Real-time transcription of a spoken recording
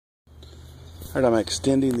Alright, I'm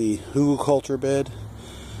extending the Hugelkultur bed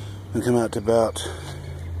and come out to about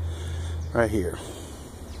right here.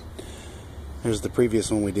 There's the previous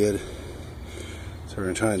one we did. So we're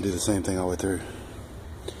going to try and do the same thing all the way through.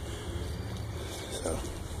 So,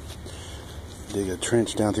 dig a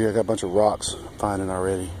trench down through here. I got a bunch of rocks I'm finding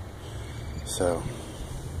already. So,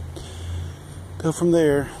 go from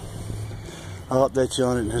there. I'll update you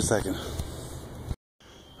on it in a second.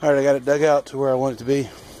 Alright, I got it dug out to where I want it to be.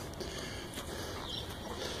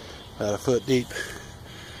 About a foot deep.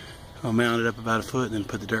 I'll mount it up about a foot and then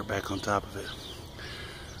put the dirt back on top of it.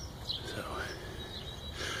 So,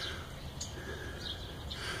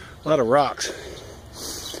 a lot of rocks.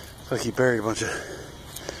 Looks like he buried a bunch of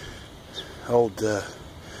old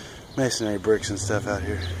masonry bricks and stuff out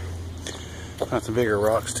here. Got some bigger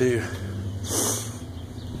rocks too.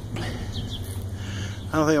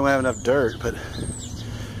 I don't think I'm gonna have enough dirt, but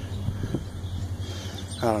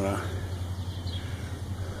I don't know.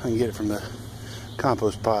 I can get it from the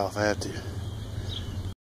compost pile if I have to.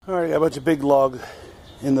 Alright, got a bunch of big logs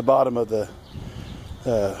in the bottom of the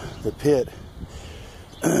pit.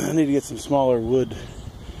 I need to get some smaller wood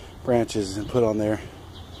branches and put on there,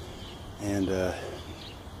 and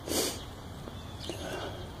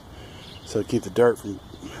so keep the dirt from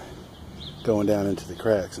going down into the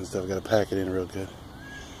cracks and stuff. I've got to pack it in real good.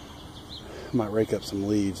 I might rake up some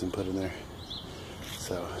leaves and put in there.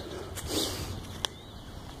 So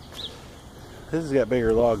this has got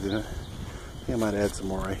bigger logs in it. I think I might add some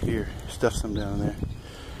more right here. Stuff some down there.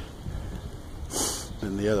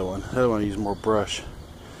 And the other one I use more brush,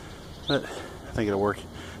 but I think it'll work.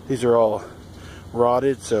 These are all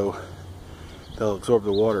rotted, so they'll absorb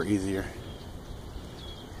the water easier.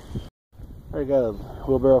 I got a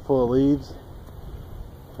wheelbarrow full of leaves.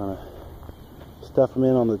 Gonna stuff them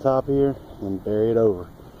in on the top here and bury it over.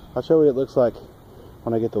 I'll show you what it looks like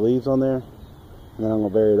when I get the leaves on there, and then I'm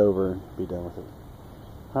gonna bury it over and be done with it.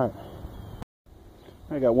 Alright.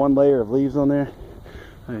 I got one layer of leaves on there.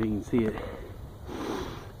 I don't know if you can see it.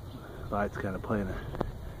 The light's kind of playing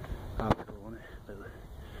a optical on it. But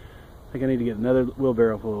I think I need to get another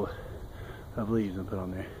wheelbarrow full of leaves and put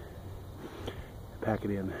on there. Pack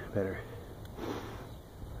it in better.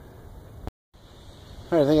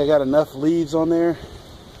 Alright, I think I got enough leaves on there.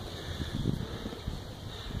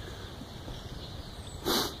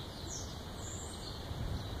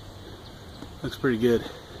 Looks pretty good.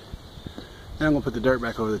 Now I'm going to put the dirt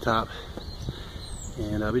back over the top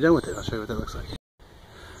and I'll be done with it. I'll show you what that looks like.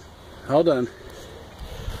 All done.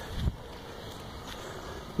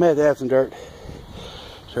 May have to add some dirt.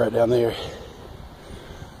 It's right down there.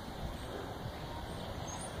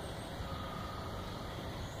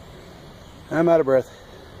 I'm out of breath.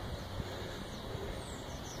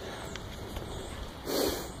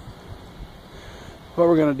 What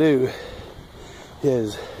we're going to do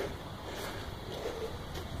is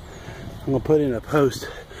I'm going to put in a post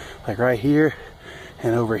like right here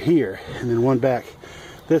and over here, and then one back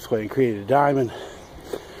this way, and create a diamond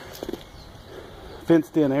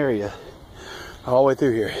fenced in area all the way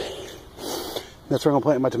through here. That's where I'm going to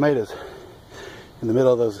plant my tomatoes, in the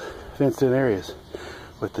middle of those fenced in areas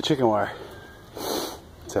with the chicken wire.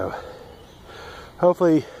 So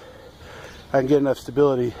hopefully I can get enough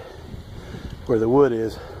stability where the wood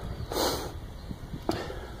is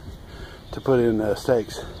to put in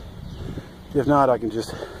stakes. If not, I can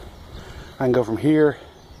go from here,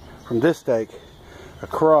 from this stake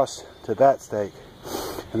across to that stake,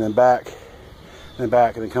 and then back and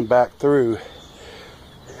back, and then come back through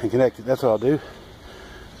and connect it. That's what I'll do.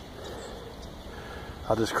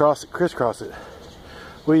 I'll just crisscross it,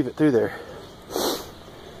 weave it through there.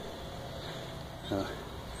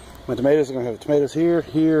 My tomatoes are going to have tomatoes here,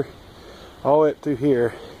 here, all the way up through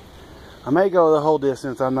here. I may go the whole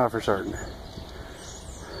distance, I'm not for certain.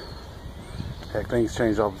 Heck, things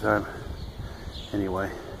change all the time. Anyway.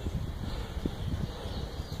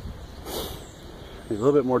 Need a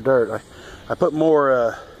little bit more dirt. I put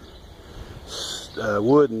more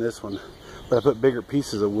wood in this one, but I put bigger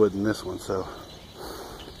pieces of wood in this one, so.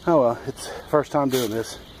 Oh well, it's first time doing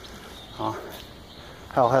this.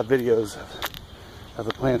 I'll have videos of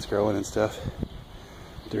the plants growing and stuff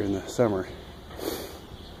during the summer.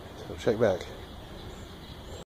 So check back.